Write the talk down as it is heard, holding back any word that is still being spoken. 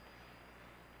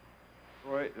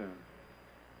Right.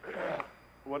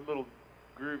 What little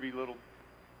groovy little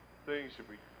thing should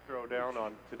we throw down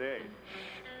on today?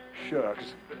 Shucks.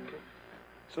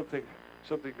 Something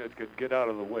that could get out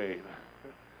of the way.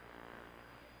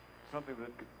 Something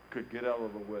that could get out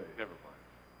of the way. Never mind.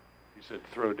 You said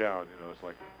throw down, it's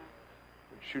like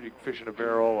shooting fish in a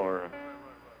barrel or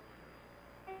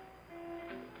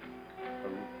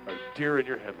a deer in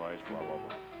your headlights, blah, blah,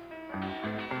 blah.